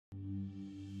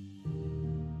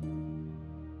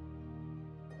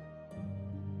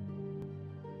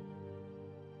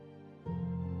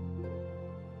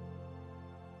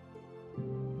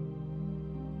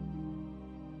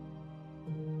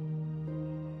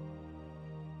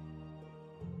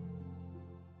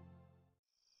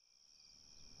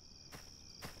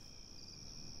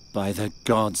By the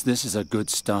gods, this is a good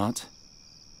start.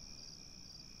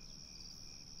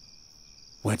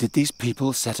 Where did these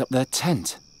people set up their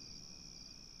tent?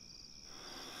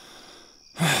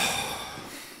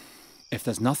 If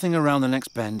there's nothing around the next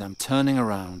bend, I'm turning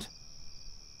around.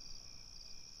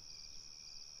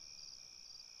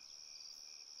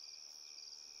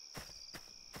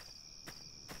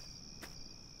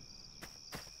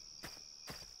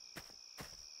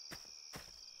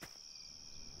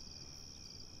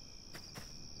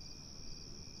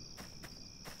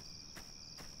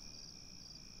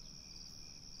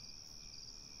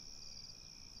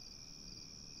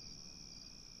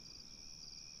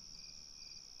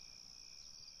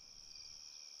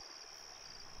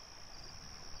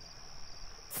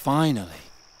 Finally.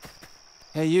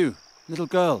 Hey you, little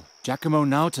girl. Giacomo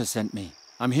Nauta sent me.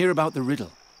 I'm here about the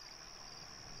riddle.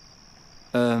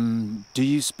 Do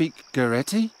you speak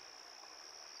Goretti?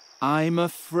 I'm a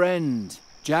friend.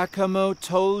 Giacomo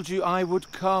told you I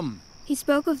would come. He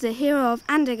spoke of the hero of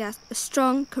Andergast, a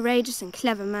strong, courageous and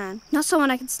clever man. Not someone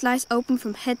I could slice open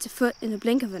from head to foot in a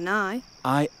blink of an eye.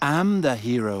 I am the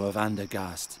hero of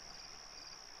Andergast.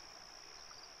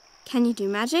 Can you do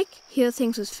magic? Heal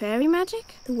things with fairy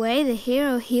magic? The way the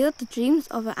hero healed the dreams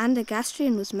of an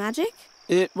Andergastrian was magic?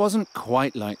 It wasn't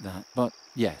quite like that, but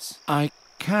yes. I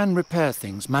can repair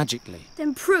things magically.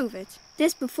 Then prove it.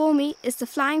 This before me is the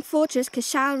flying fortress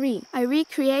Kashalri. I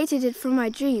recreated it from my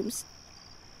dreams.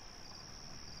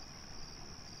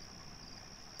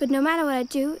 But no matter what I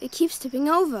do, it keeps tipping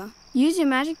over. Use your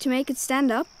magic to make it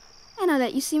stand up, and I'll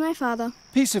let you see my father.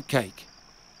 Piece of cake.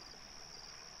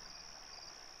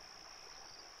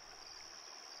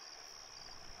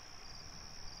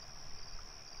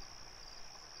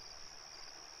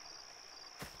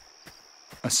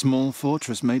 A small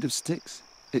fortress made of sticks.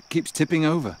 It keeps tipping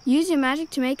over. Use your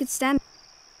magic to make it stand.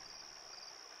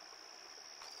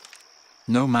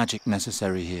 No magic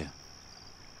necessary here.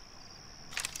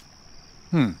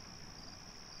 I'm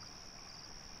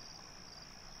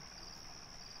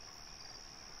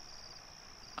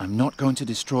not going to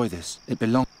destroy this. It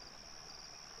belongs.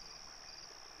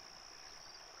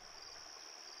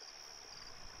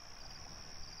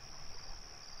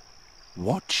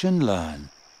 Watch and learn.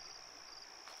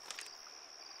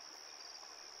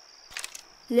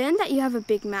 Learn that you have a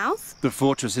big mouth? The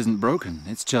fortress isn't broken,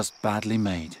 it's just badly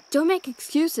made. Don't make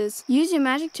excuses. Use your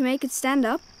magic to make it stand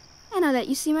up, and I'll let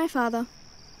you see my father.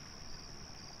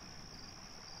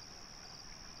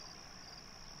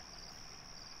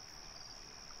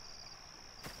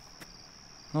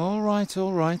 All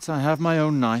right, I have my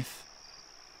own knife.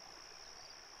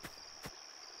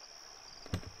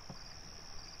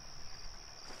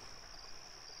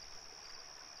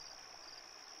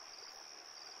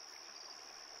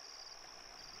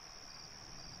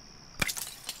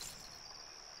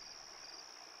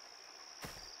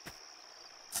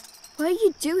 What are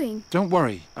you doing? Don't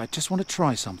worry, I just want to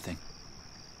try something.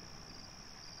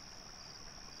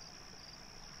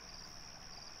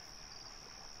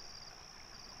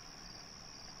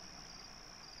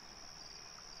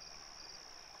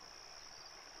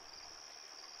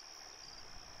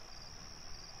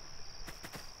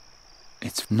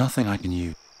 It's nothing I can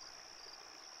use.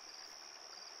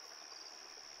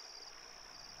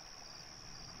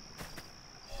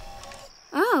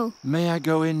 Oh. May I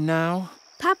go in now?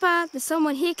 Papa, there's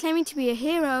someone here claiming to be a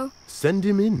hero. Send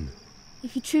him in.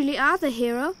 If you truly are the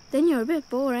hero, then you're a bit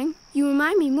boring. You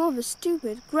remind me more of a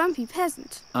stupid, grumpy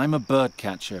peasant. I'm a bird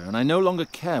catcher, and I no longer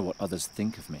care what others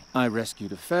think of me. I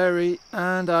rescued a fairy,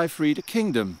 and I freed a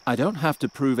kingdom. I don't have to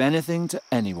prove anything to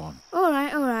anyone. All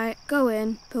right, go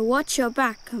in. But watch your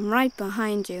back, I'm right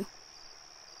behind you.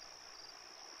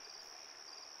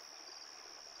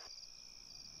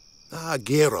 Ah,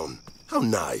 Geron, how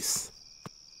nice.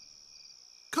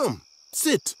 Come,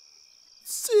 sit.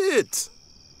 Sit.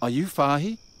 Are you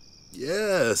Fahi?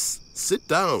 Yes, sit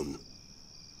down.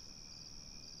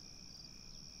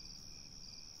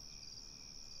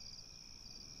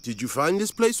 Did you find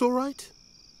this place all right?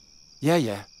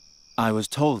 Yeah. I was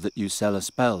told that you sell a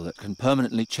spell that can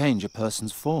permanently change a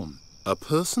person's form. A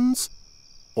person's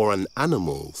or an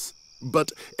animal's,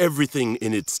 but everything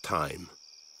in its time.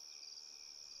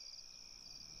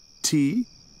 Tea?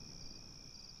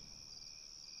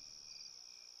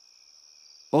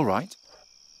 All right.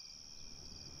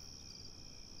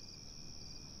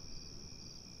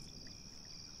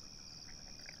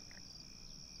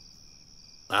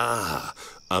 Ah,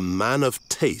 a man of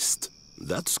taste.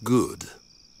 That's good.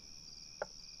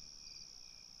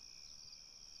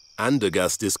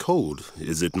 Andergast is cold,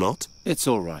 is it not? It's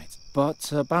all right.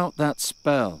 But about that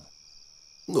spell.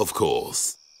 Of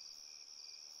course.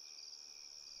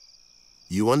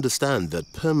 You understand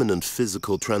that permanent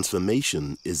physical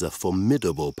transformation is a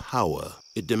formidable power.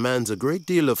 It demands a great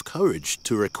deal of courage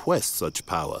to request such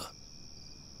power.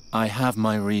 I have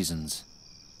my reasons.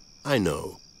 I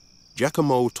know.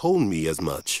 Giacomo told me as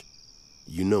much.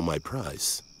 You know my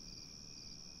price.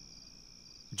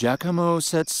 Giacomo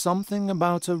said something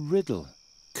about a riddle.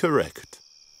 Correct.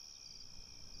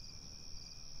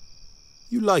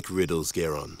 You like riddles,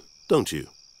 Geron, don't you?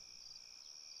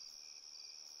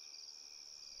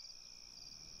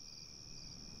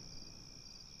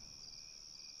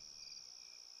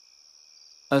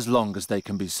 As long as they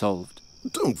can be solved.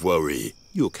 Don't worry.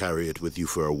 You'll carry it with you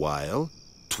for a while.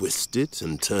 Twist it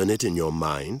and turn it in your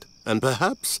mind. And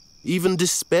perhaps even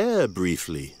despair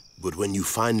briefly. But when you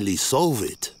finally solve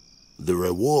it, the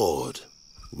reward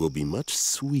will be much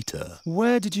sweeter.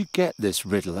 Where did you get this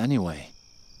riddle anyway?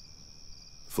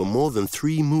 For more than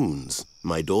 3 moons,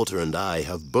 my daughter and I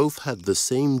have both had the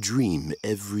same dream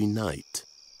every night.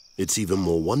 It's even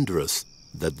more wondrous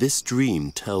that this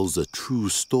dream tells a true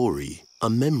story, a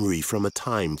memory from a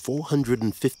time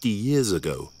 450 years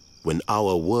ago, when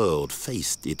our world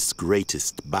faced its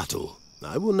greatest battle.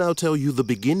 I will now tell you the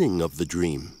beginning of the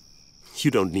dream. You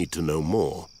don't need to know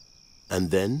more. And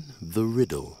then the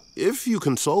riddle. If you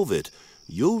can solve it,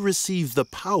 you'll receive the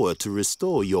power to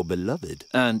restore your beloved.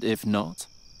 And if not?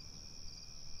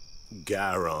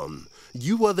 Garon,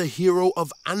 you are the hero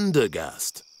of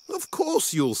Andergast. Of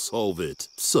course you'll solve it.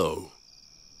 So,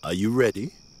 are you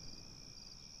ready?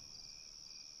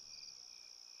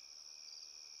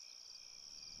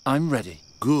 I'm ready.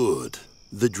 Good.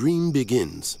 The dream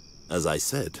begins, as I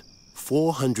said,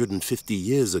 450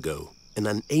 years ago, in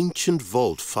an ancient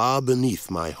vault far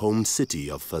beneath my home city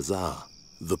of Fazar.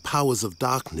 The powers of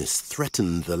darkness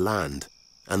threaten the land,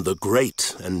 and the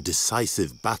great and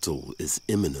decisive battle is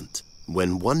imminent,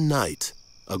 when one night,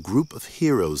 a group of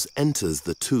heroes enters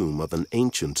the tomb of an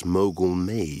ancient Mogul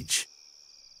mage.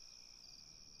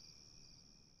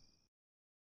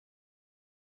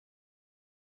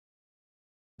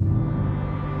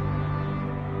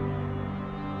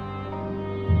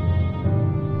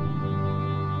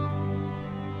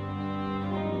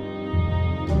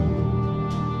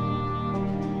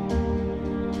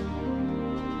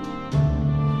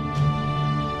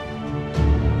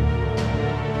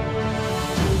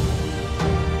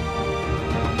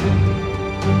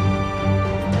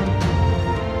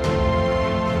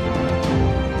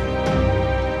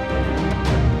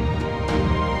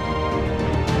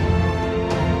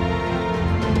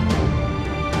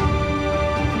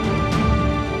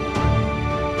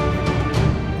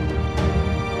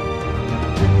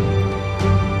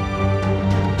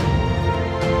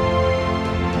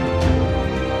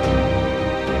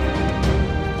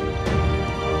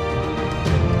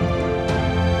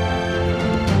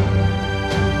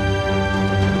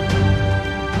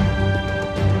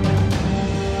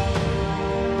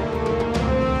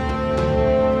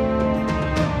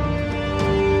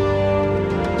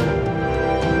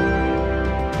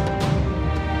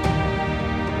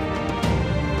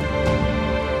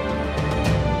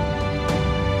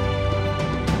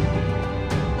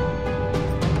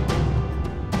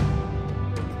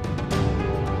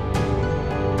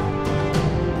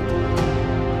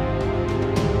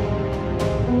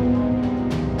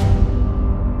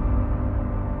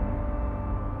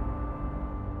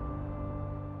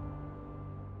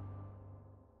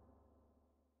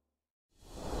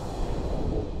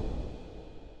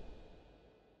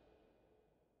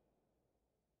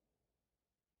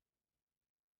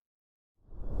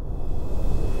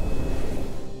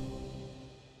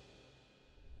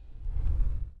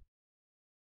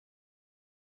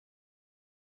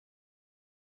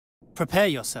 Prepare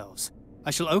yourselves.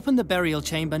 I shall open the burial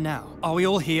chamber now. Are we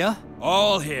all here?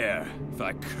 All here,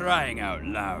 for crying out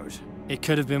loud. It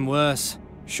could have been worse.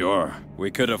 Sure, we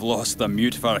could have lost the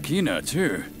mute Varkina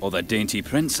too, or the dainty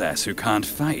princess who can't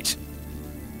fight.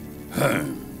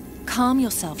 Calm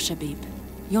yourself, Shabib.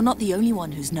 You're not the only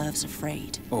one whose nerves are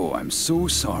frayed. Oh, I'm so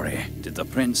sorry. Did the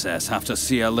princess have to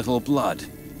see a little blood?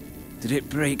 Did it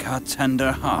break her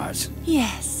tender heart?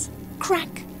 Yes.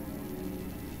 Crack.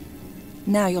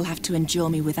 Now you'll have to endure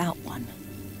me without one.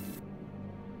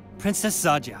 Princess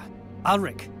Zadia,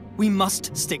 Alric, we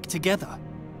must stick together.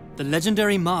 The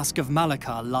legendary mask of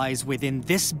Malakar lies within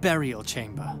this burial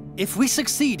chamber. If we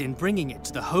succeed in bringing it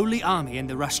to the Holy Army in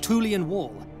the Rashtulian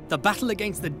Wall, the battle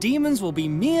against the demons will be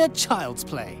mere child's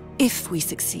play. If we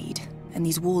succeed, and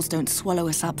these walls don't swallow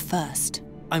us up first.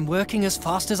 I'm working as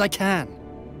fast as I can.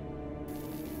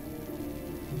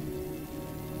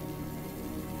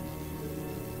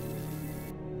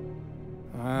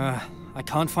 I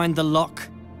can't find the lock.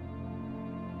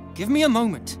 Give me a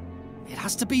moment. It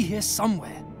has to be here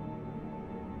somewhere.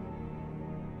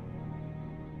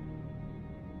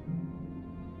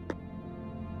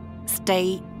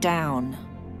 Stay down.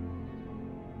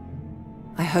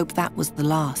 I hope that was the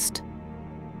last.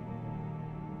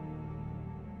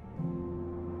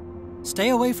 Stay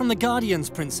away from the Guardians,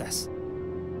 Princess.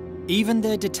 Even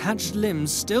their detached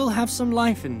limbs still have some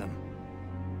life in them.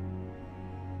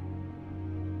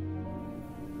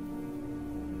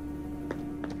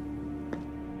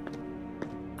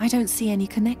 I don't see any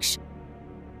connection.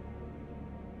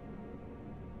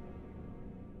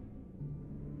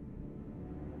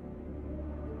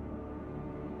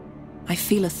 I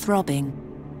feel a throbbing,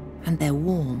 and they're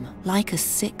warm, like a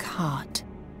sick heart.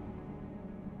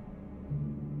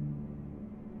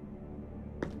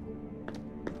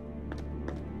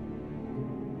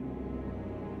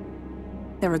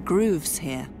 There are grooves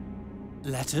here.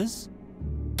 Letters?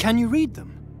 Can you read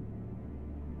them?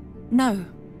 No,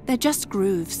 they're just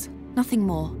grooves, nothing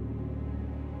more.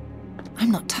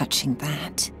 I'm not touching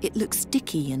that. It looks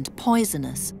sticky and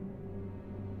poisonous.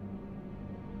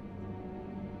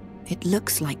 It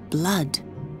looks like blood.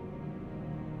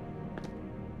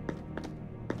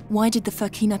 Why did the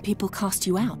Furkina people cast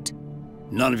you out?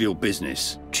 None of your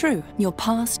business. True, your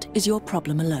past is your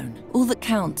problem alone. All that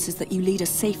counts is that you lead us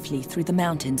safely through the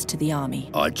mountains to the army.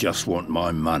 I just want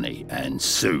my money, and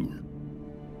soon.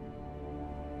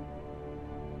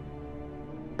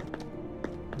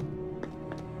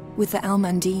 With the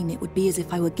Almandine, it would be as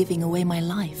if I were giving away my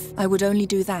life. I would only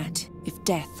do that if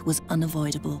death was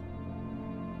unavoidable.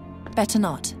 Better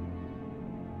not.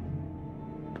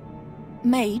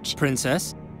 Mage?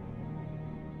 Princess?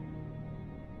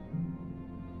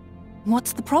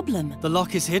 What's the problem? The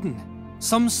lock is hidden.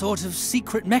 Some sort of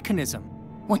secret mechanism.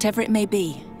 Whatever it may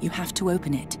be, you have to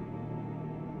open it.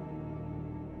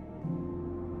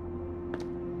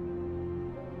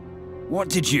 What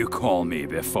did you call me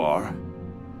before?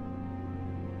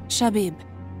 Shabib.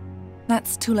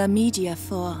 That's Tula Media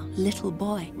for little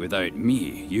boy. Without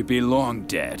me, you'd be long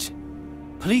dead.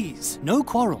 Please, no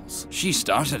quarrels. She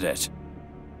started it.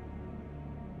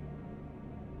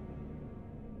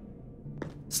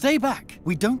 Stay back.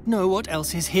 We don't know what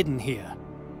else is hidden here.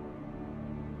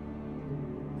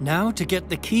 Now to get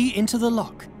the key into the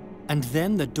lock, and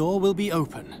then the door will be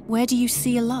open. Where do you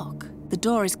see a lock? The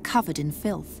door is covered in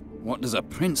filth. What does a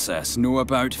princess know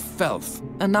about filth?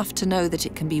 Enough to know that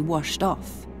it can be washed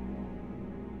off.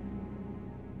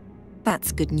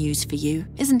 That's good news for you,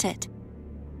 isn't it?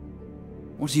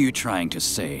 What are you trying to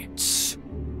say? Shh.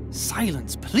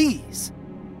 Silence, please.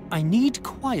 I need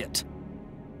quiet.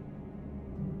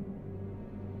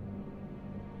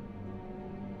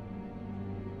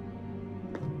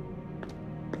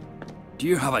 Do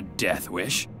you have a death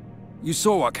wish? You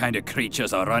saw what kind of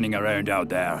creatures are running around out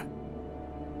there.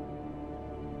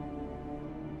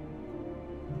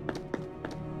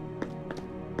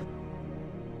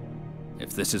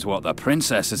 If this is what the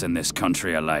princesses in this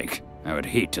country are like, I would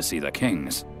hate to see the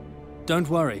kings. Don't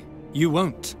worry, you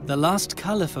won't. The last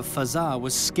Caliph of Fazar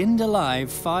was skinned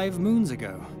alive 5 moons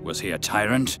ago. Was he a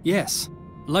tyrant? Yes,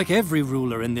 like every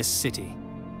ruler in this city.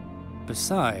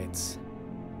 Besides...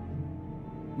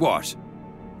 What?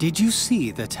 Did you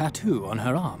see the tattoo on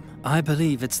her arm? I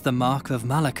believe it's the mark of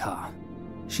Malakar.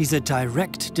 She's a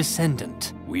direct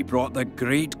descendant. We brought the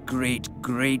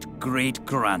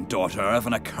great-great-great-great-granddaughter of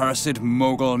an accursed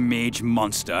Mogul mage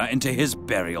monster into his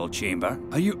burial chamber.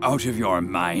 Are you out of your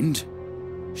mind?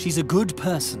 She's a good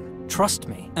person, trust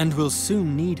me, and we'll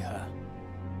soon need her.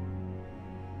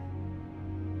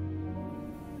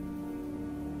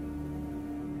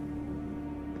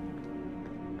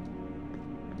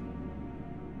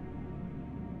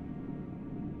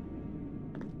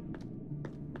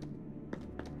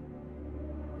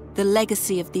 The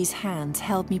legacy of these hands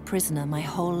held me prisoner my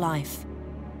whole life.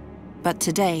 But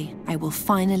today, I will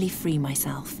finally free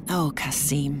myself. Oh,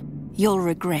 Kasim, you'll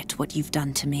regret what you've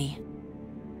done to me.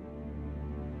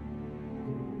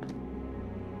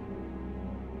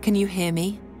 Can you hear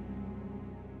me?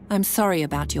 I'm sorry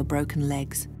about your broken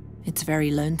legs. It's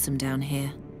very lonesome down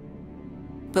here.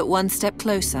 But one step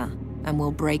closer, and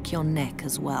we'll break your neck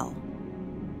as well.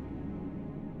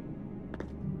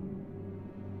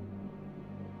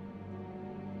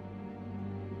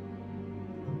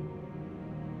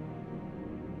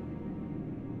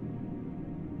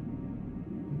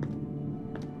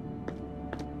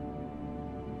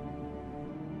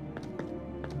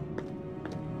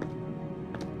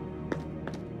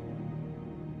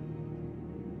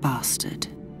 Bastard.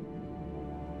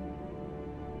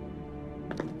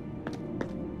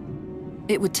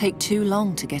 It would take too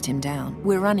long to get him down.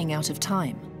 We're running out of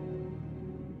time.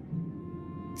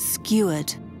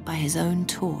 skewered by his own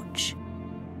torch.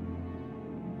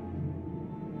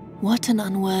 What an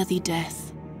unworthy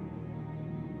death.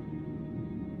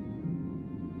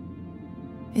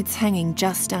 It's hanging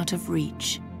just out of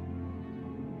reach.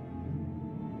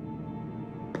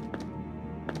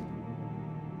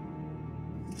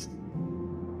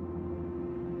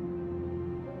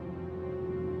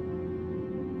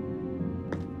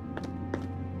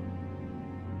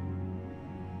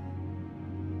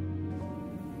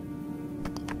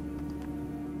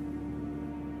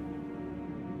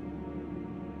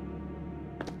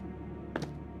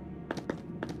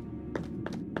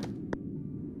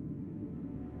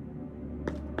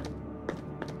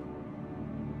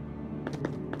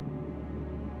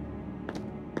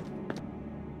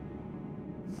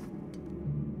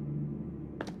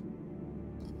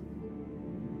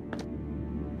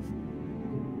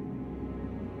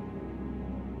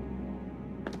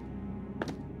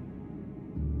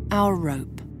 Our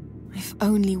rope. If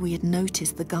only we had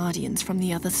noticed the Guardians from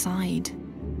the other side.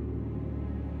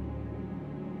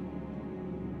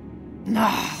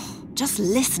 Just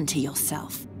listen to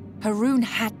yourself. Haroon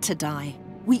had to die.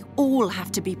 We all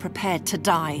have to be prepared to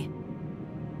die.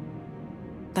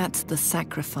 That's the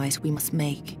sacrifice we must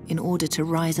make in order to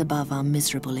rise above our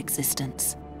miserable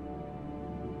existence.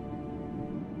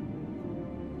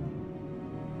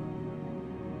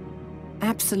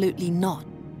 Absolutely not.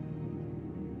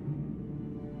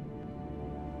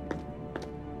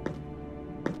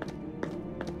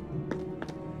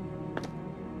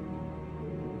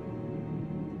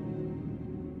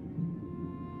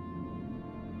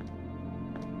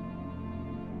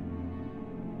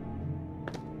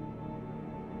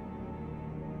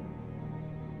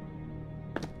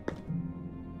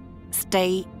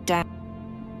 Stay down.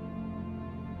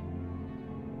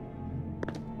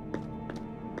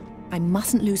 I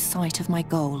mustn't lose sight of my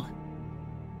goal.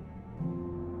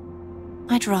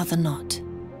 I'd rather not.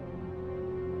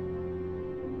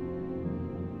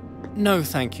 No,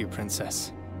 thank you,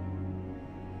 Princess.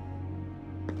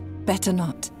 Better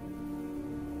not.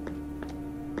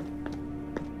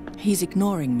 He's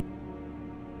ignoring me.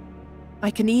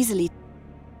 I can easily...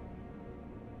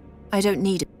 I don't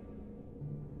need it.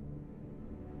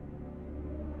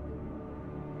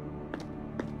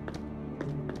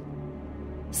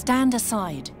 Stand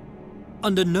aside.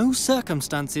 Under no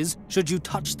circumstances should you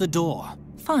touch the door.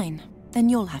 Fine, then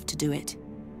you'll have to do it.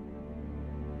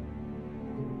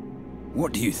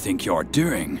 What do you think you're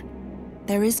doing?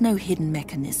 There is no hidden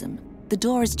mechanism. The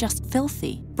door is just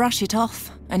filthy. Brush it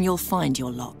off, and you'll find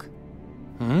your lock.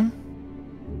 Hmm?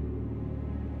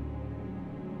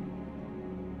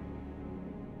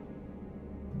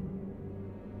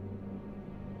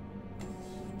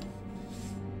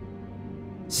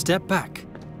 Step back.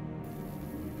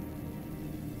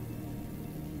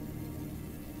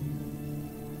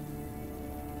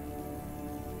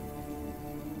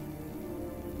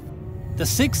 The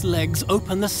 6 legs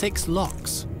open the 6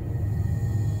 locks.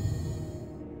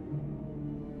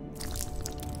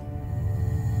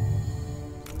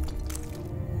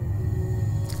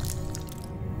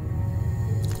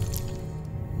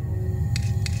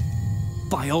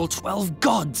 By all 12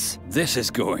 gods! This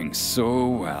is going so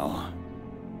well.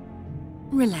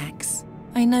 Relax.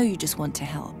 I know you just want to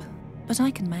help, but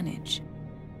I can manage.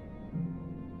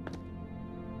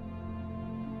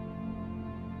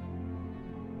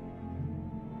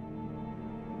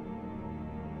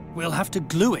 We'll have to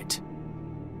glue it.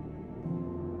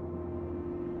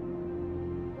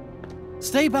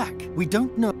 Stay back. We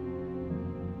don't know.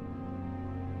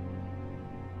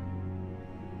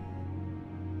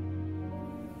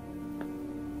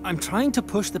 I'm trying to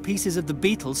push the pieces of the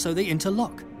beetle so they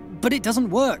interlock, but it doesn't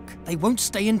work. They won't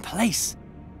stay in place.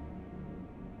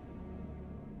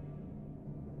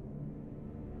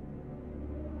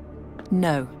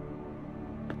 No.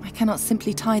 I cannot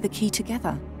simply tie the key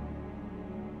together.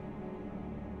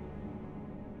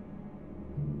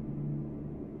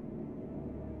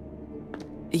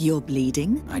 You're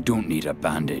bleeding? I don't need a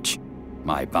bandage.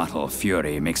 My battle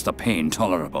fury makes the pain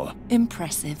tolerable.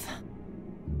 Impressive.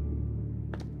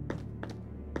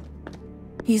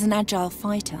 He's an agile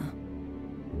fighter.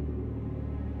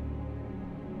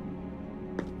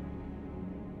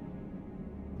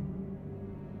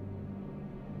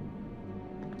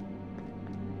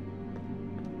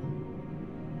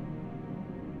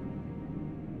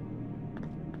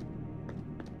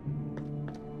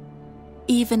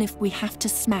 Even if we have to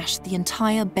smash the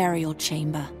entire burial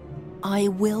chamber, I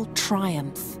will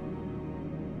triumph.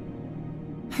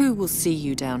 Who will see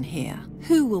you down here?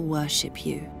 Who will worship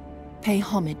you? Pay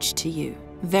homage to you.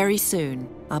 Very soon,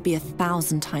 I'll be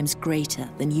 1,000 times greater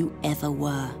than you ever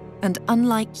were. And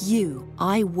unlike you,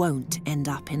 I won't end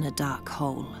up in a dark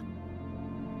hole.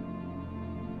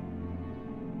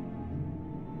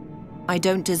 I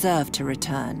don't deserve to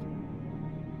return.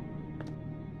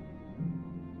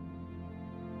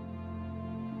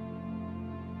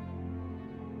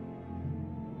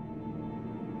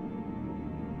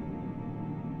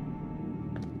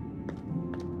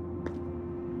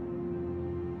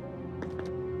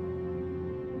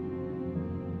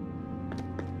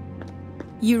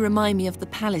 You remind me of the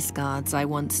palace guards I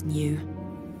once knew.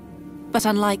 But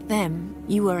unlike them,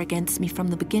 you were against me from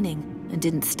the beginning and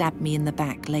didn't stab me in the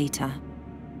back later.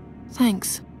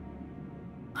 Thanks,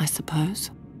 I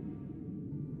suppose.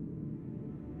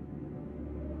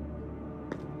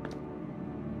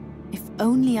 If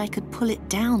only I could pull it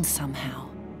down somehow.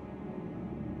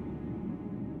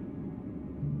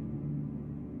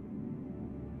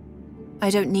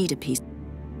 I don't need a piece.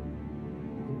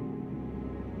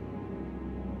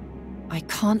 I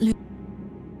can't lose.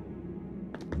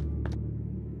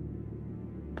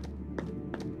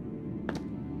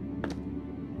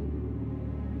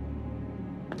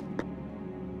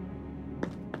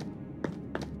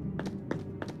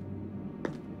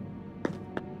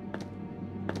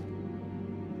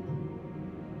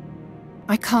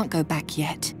 I can't go back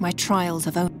yet. My trials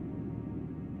have only...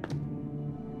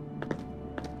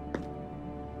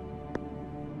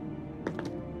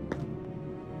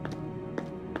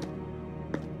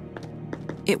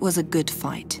 It was a good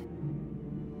fight.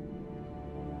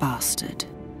 Bastard.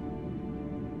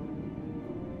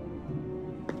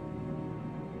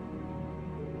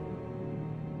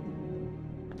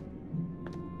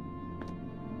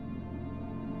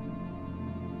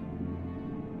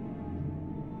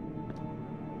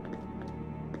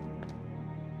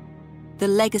 The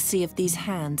legacy of these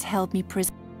hands held me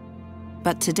prisoner.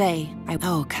 But today,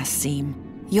 Oh,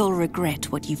 Kasim, you'll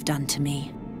regret what you've done to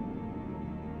me.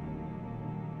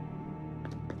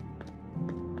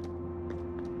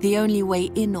 The only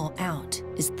way in or out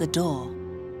is the door.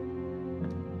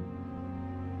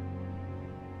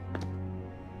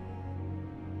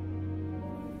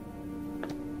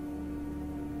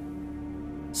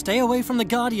 Stay away from the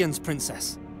Guardians,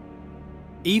 Princess.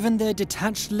 Even their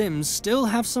detached limbs still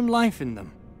have some life in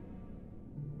them.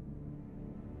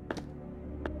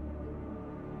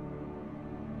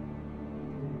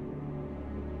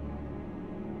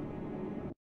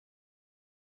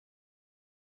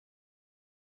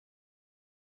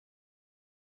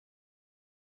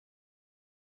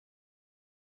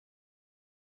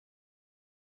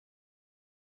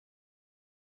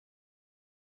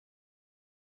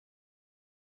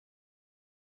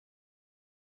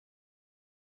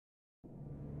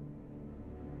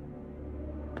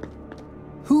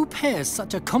 Who pairs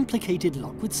such a complicated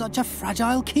lock with such a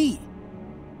fragile key?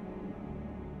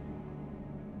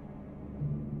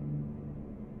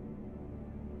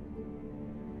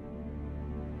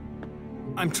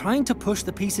 I'm trying to push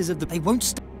the pieces of they won't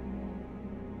stop.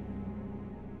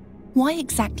 Why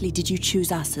exactly did you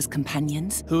choose us as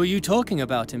companions? Who are you talking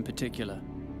about in particular?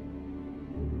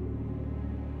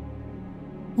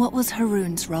 What was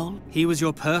Haroon's role? He was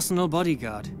your personal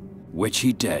bodyguard. Which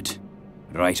he did.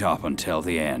 Right up until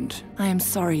the end. I am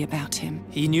sorry about him.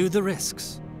 He knew the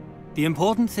risks. The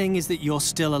important thing is that you're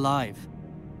still alive.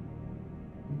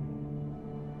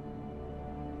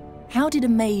 How did a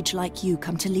mage like you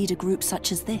come to lead a group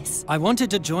such as this? I wanted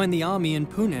to join the army in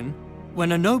Punin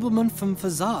when a nobleman from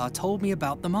Fazar told me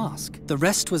about the mask. The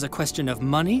rest was a question of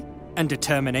money and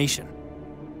determination.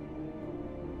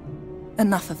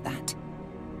 Enough of that.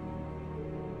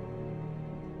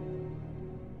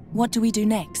 What do we do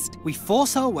next? We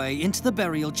force our way into the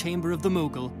burial chamber of the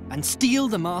Mughal and steal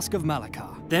the Mask of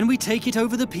Malakar. Then we take it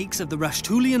over the peaks of the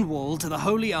Rashtulian Wall to the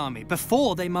Holy Army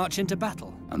before they march into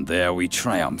battle. And there we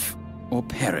triumph, or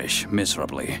perish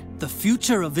miserably. The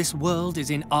future of this world is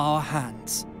in our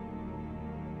hands.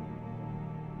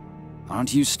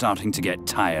 Aren't you starting to get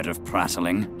tired of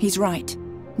prattling? He's right.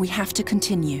 We have to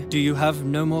continue. Do you have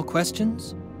no more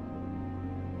questions?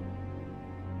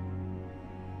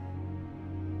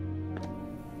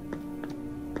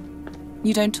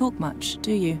 You don't talk much,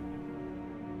 do you?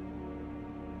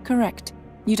 Correct.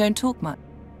 You don't talk much.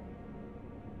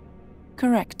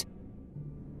 Correct.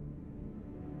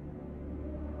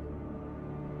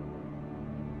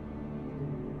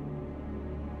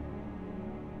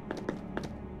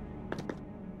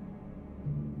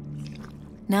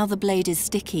 Now the blade is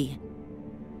sticky.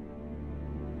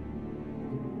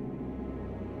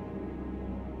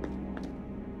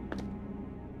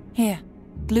 Here,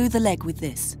 glue the leg with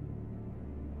this.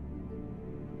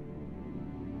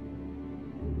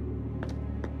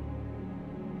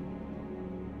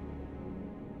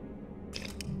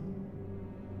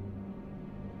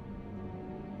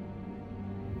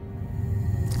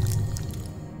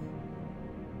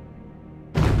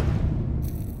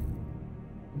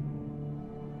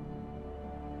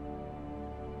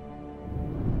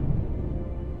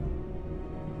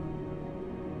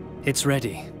 It's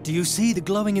ready. Do you see the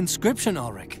glowing inscription,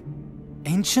 Ulrich?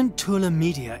 Ancient Tula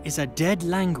Media is a dead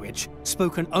language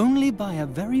spoken only by a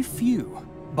very few,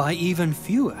 by even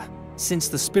fewer, since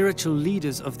the spiritual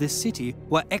leaders of this city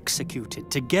were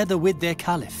executed together with their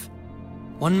caliph.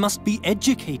 One must be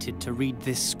educated to read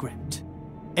this script.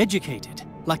 Educated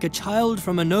like a child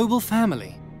from a noble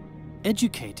family.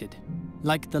 Educated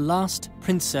like the last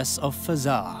princess of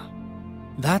Fazar.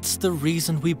 That's the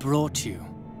reason we brought you.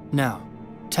 Now,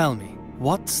 tell me,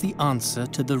 what's the answer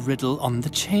to the riddle on the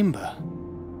chamber?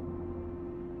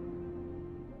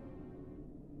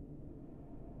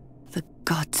 The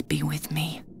gods be with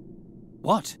me.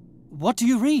 What? What do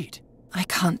you read? I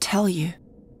can't tell you.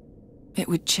 It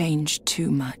would change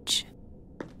too much.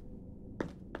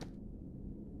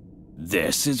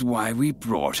 This is why we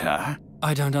brought her?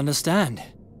 I don't understand.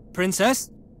 Princess?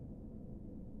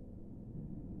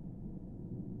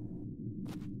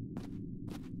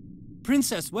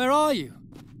 Princess, where are you?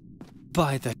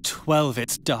 By the 12,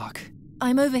 it's dark.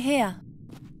 I'm over here.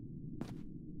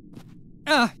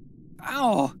 Ah!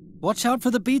 Ow! Watch out for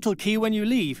the beetle key when you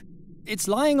leave. It's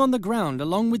lying on the ground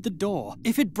along with the door.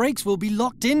 If it breaks, we'll be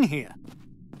locked in here.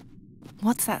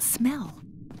 What's that smell?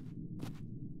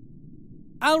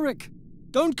 Ulrich,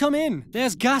 don't come in.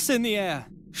 There's gas in the air.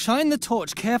 Shine the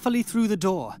torch carefully through the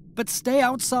door, but stay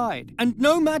outside. And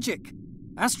no magic.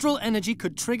 Astral energy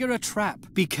could trigger a trap.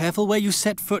 Be careful where you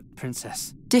set foot,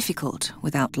 Princess. Difficult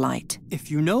without light.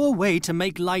 If you know a way to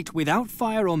make light without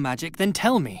fire or magic, then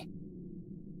tell me.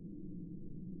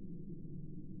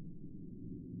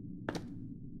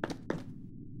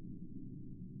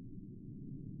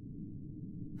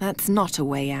 That's not a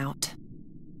way out.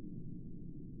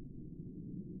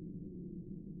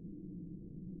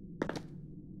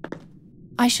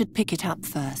 I should pick it up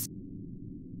first.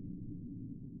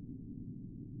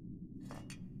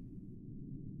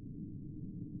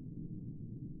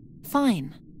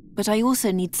 Fine, but I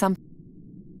also need some...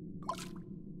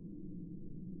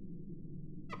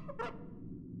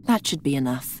 That should be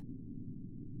enough.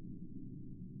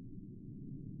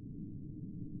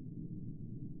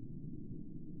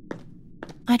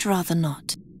 I'd rather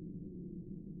not.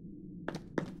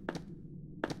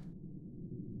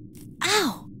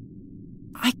 Ow!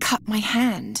 I cut my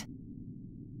hand.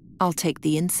 I'll take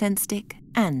the incense stick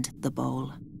and the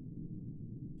bowl.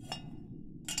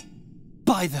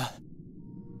 By the...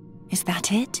 Is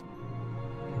that it?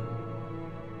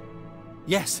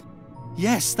 Yes.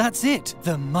 Yes, that's it.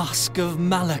 The Mask of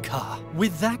Malakar.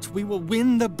 With that, we will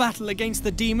win the battle against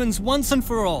the demons once and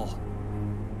for all.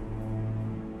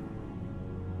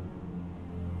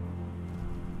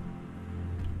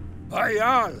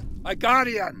 Bayal, a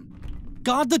guardian!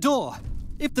 Guard the door.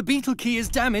 If the beetle key is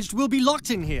damaged, we'll be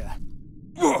locked in here.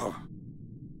 Ugh.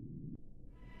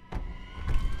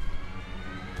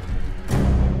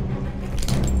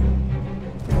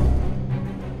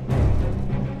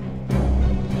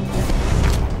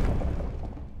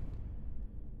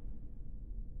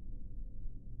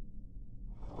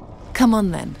 Come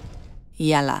on then.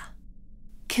 Yalla.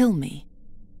 Kill me.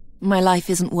 My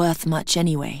life isn't worth much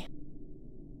anyway.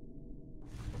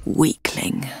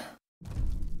 Weakling.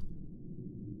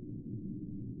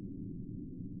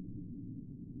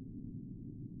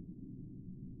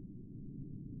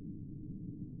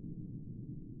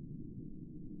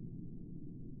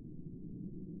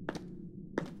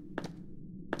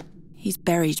 He's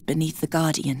buried beneath the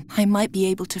Guardian. I might be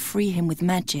able to free him with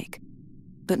magic,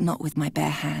 but not with my bare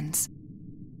hands.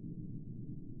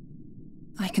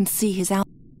 I can see his out.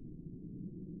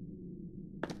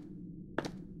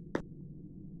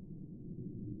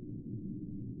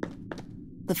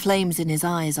 The flames in his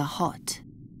eyes are hot.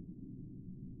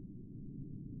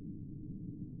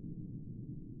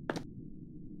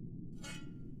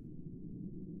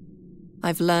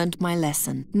 I've learned my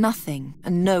lesson. Nothing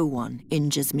and no one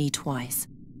injures me twice.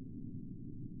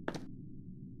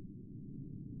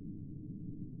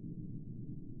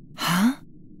 Huh?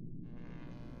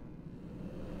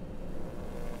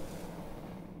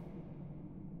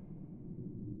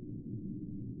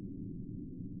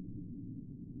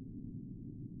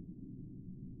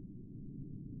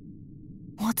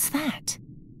 What's that?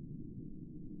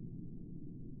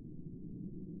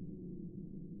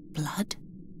 Blood?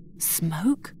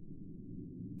 Smoke?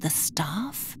 The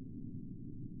staff?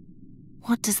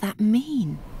 What does that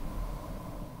mean?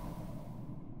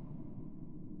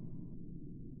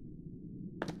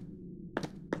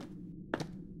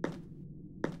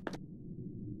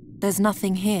 There's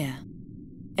nothing here.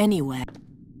 Anywhere.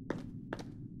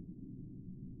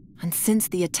 And since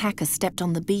the attacker stepped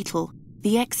on the beetle,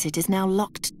 the exit is now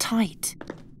locked tight.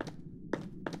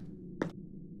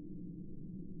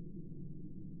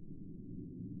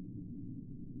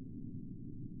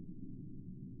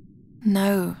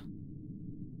 No.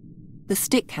 The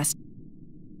stick has...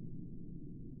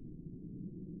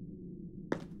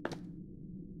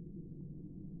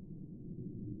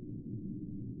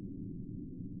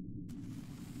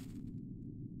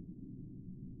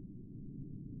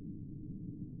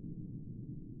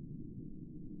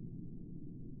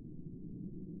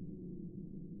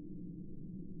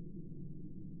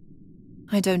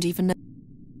 I don't even know.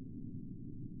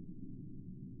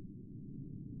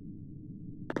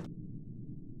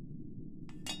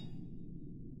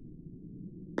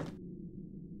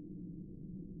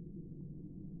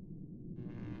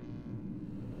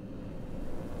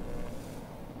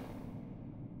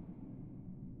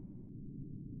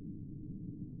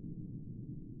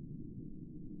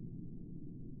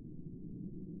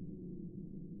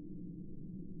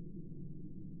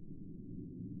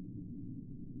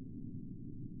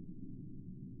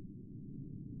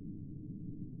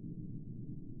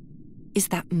 Is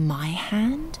that my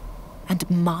hand? And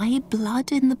my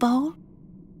blood in the bowl?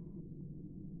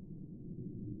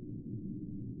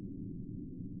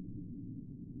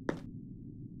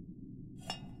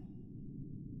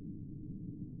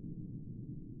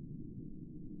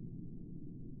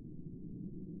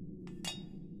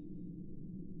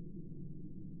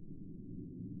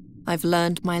 I've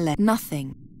learned my lesson.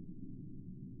 Nothing.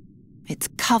 It's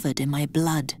covered in my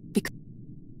blood.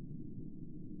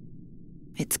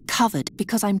 It's covered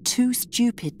because I'm too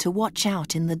stupid to watch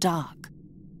out in the dark.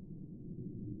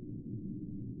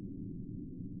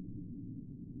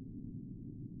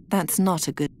 That's not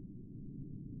a good...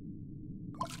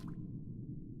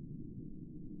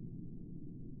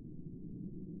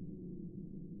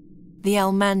 The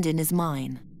Elmandin is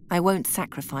mine. I won't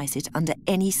sacrifice it under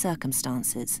any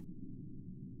circumstances.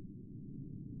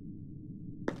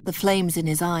 The flames in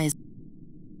his eyes...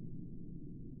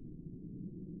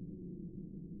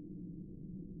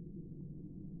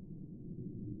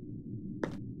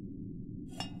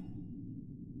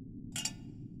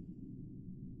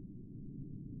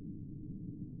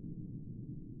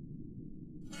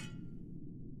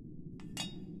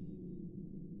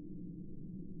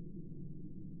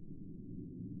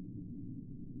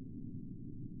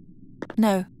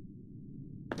 No.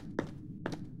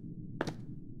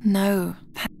 No.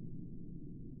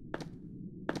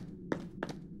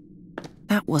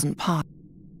 That wasn't part.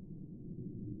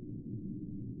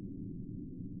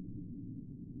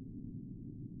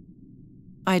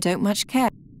 I don't much care.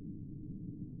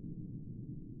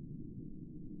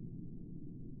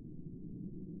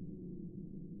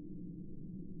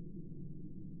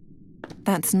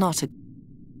 That's not a...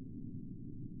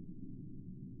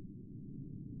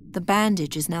 The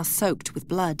bandage is now soaked with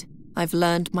blood. I've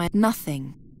learned my...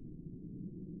 Nothing.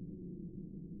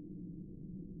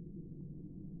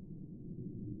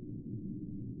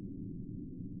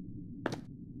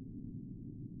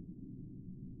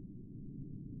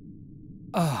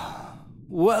 Ah,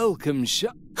 welcome,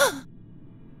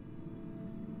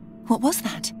 What was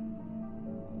that?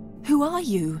 Who are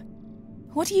you?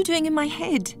 What are you doing in my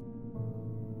head?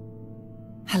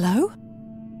 Hello?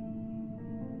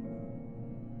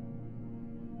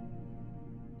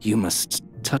 You must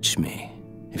touch me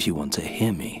if you want to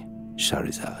hear me,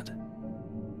 Shahrazad.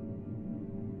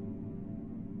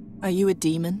 Are you a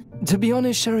demon? To be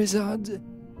honest, Shahrazad,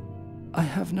 I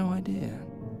have no idea.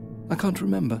 I can't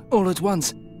remember. All at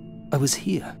once, I was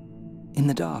here, in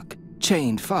the dark,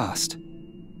 chained fast,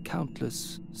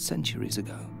 countless centuries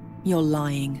ago. You're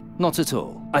lying. Not at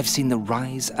all. I've seen the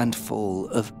rise and fall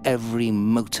of every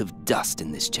mote of dust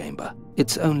in this chamber.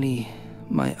 It's only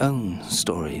my own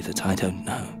story that I don't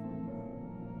know.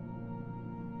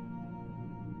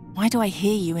 Why do I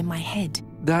hear you in my head?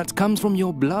 That comes from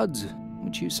your blood,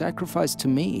 which you sacrificed to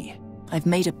me. I've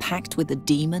made a pact with a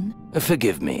demon?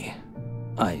 Forgive me.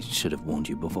 I should have warned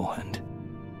you beforehand.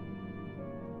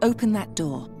 Open that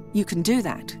door. You can do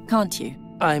that, can't you?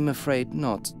 I'm afraid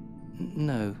not.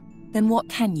 No. Then what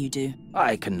can you do?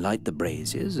 I can light the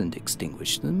braziers and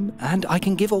extinguish them, and I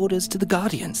can give orders to the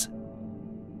Guardians.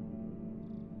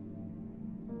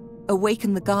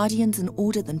 Awaken the Guardians and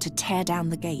order them to tear down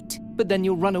the gate. But then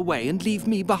you'll run away and leave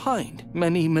me behind.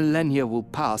 Many millennia will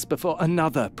pass before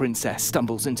another princess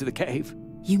stumbles into the cave.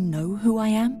 You know who I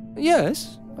am?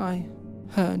 Yes, I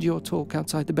heard your talk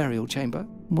outside the burial chamber.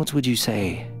 What would you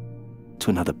say to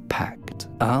another pact?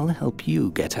 I'll help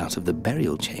you get out of the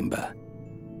burial chamber,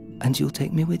 and you'll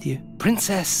take me with you.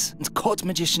 Princess and court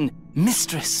magician,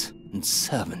 mistress and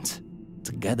servant.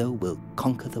 Together we'll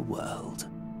conquer the world.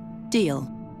 Deal.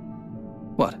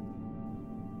 What?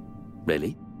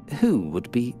 Really? Who would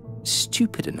be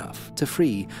stupid enough to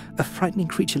free a frightening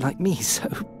creature like me so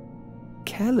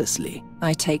carelessly.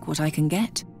 I take what I can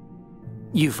get.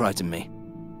 You frighten me.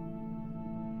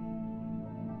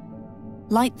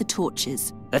 Light the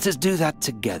torches. Let us do that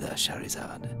together,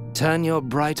 Shahrazad. Turn your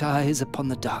bright eyes upon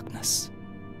the darkness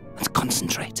and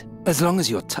concentrate. As long as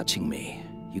you're touching me,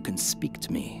 you can speak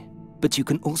to me, but you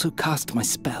can also cast my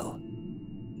spell.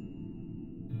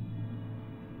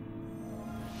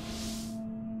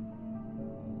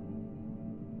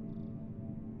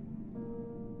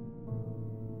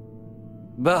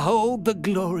 Behold the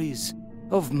glories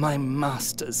of my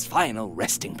master's final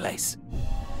resting place.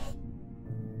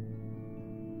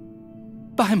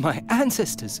 By my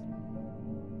ancestors,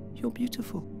 you're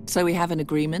beautiful. So we have an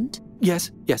agreement? Yes,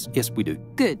 we do.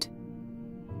 Good.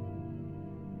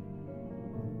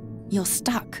 You're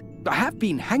stuck. I have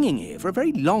been hanging here for a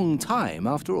very long time,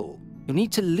 after all. You'll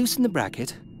need to loosen the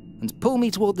bracket and pull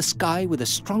me toward the sky with a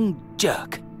strong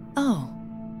jerk. Oh,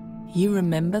 you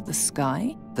remember the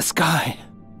sky? The sky.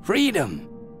 Freedom.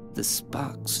 The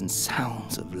sparks and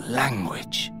sounds of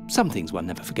language. Some things one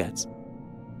never forgets.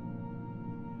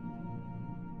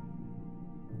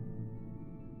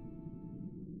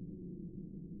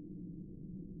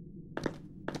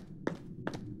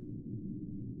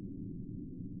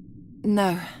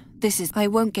 No, I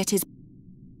won't get his...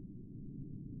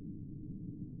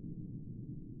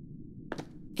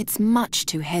 It's much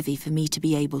too heavy for me to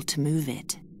be able to move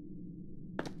it.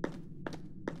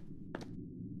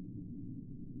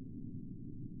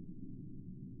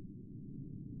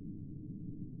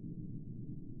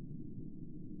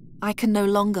 I can no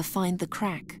longer find the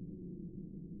crack.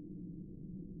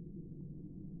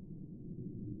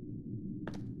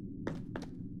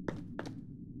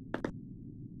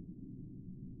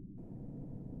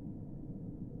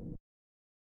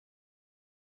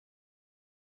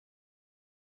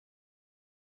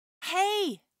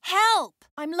 Hey! Help!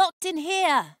 I'm locked in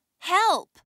here!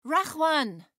 Help!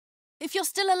 Rahwan! If you're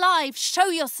still alive, show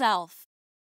yourself!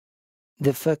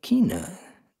 The Fakina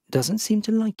doesn't seem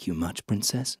to like you much,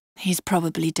 Princess. He's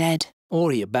probably dead.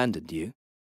 Or he abandoned you.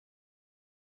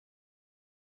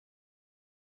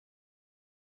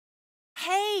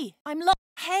 Hey! I'm locked.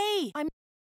 Hey! I'm...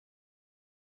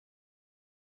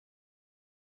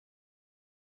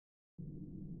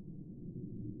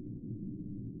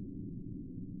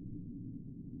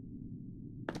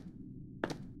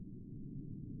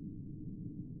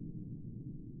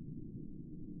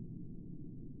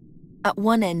 At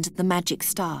one end, the magic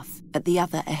staff, at the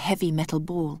other, a heavy metal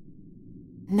ball.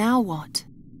 Now what?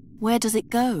 Where does it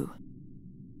go?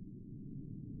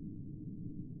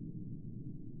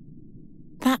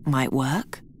 That might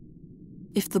work.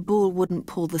 If the ball wouldn't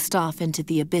pull the staff into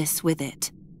the abyss with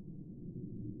it.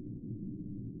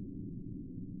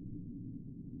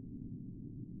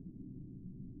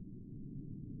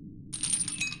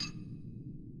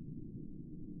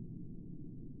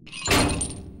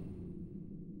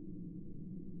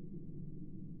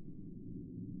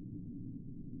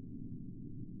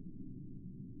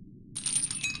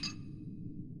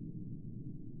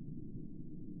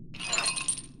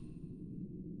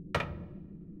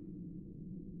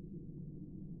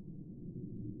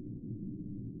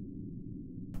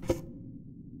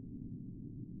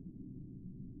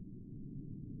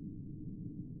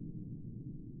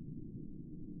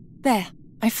 There,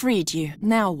 I freed you.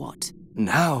 Now what?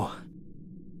 Now,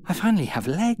 I finally have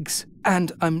legs,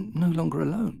 and I'm no longer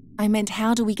alone. I meant,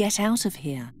 how do we get out of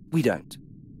here? We don't.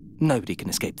 Nobody can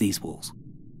escape these walls.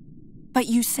 But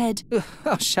you said...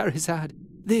 Oh, Shahrazad,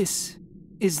 this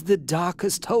is the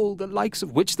darkest hole, the likes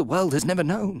of which the world has never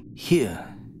known.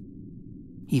 Here,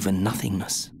 even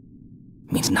nothingness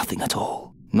means nothing at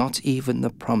all. Not even the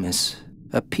promise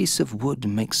a piece of wood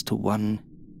makes to one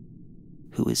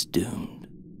who is doomed.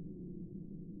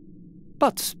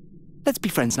 But let's be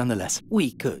friends nonetheless. We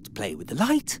could play with the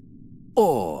light,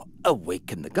 or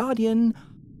awaken the Guardian,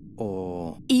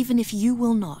 or... Even if you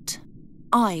will not,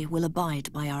 I will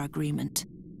abide by our agreement.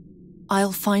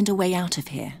 I'll find a way out of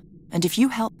here, and if you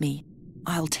help me,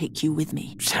 I'll take you with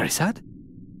me. Shahrazad?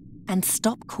 And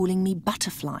stop calling me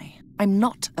Butterfly. I'm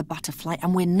not a butterfly,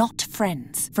 and we're not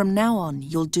friends. From now on,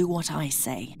 you'll do what I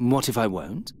say. What if I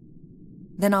won't?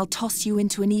 Then I'll toss you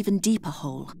into an even deeper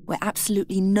hole, where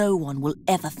absolutely no one will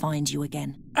ever find you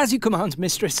again. As you command,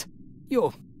 mistress.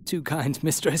 You're too kind,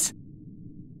 mistress.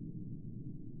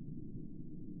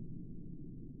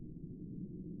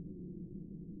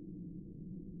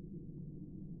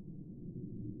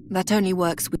 That only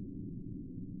works with...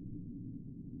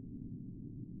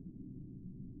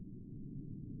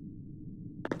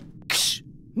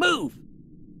 Move!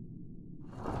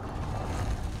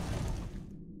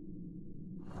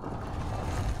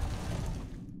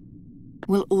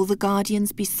 Will Will all the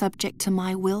Guardians be subject to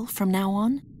my will from now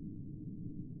on?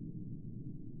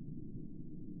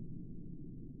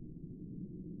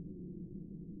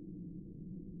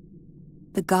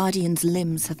 The Guardian's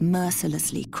limbs have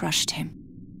mercilessly crushed him.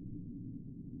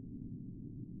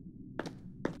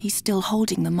 He's still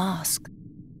holding the mask.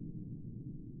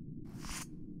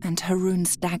 And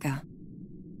Haroun's dagger.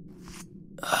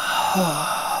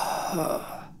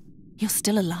 You're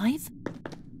still alive?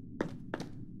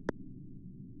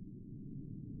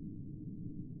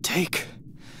 Take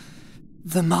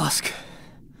the mask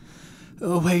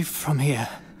away from here.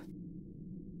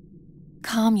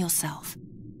 Calm yourself.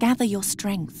 Gather your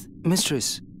strength.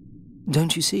 Mistress,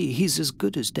 don't you see? He's as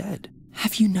good as dead.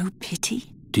 Have you no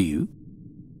pity? Do you?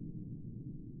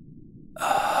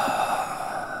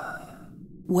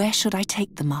 Where should I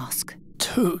take the mask?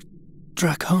 To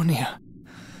Draconia.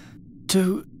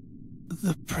 To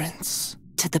the prince.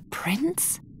 To the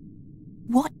prince?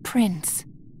 What prince?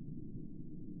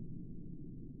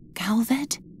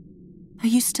 Galved? Are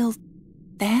you still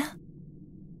there?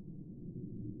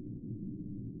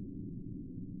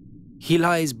 He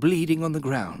lies bleeding on the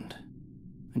ground,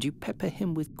 and you pepper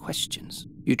him with questions.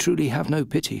 You truly have no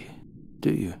pity,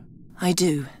 do you? I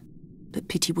do, but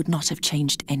pity would not have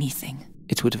changed anything.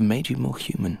 It would have made you more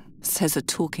human. Says a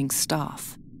talking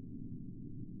staff.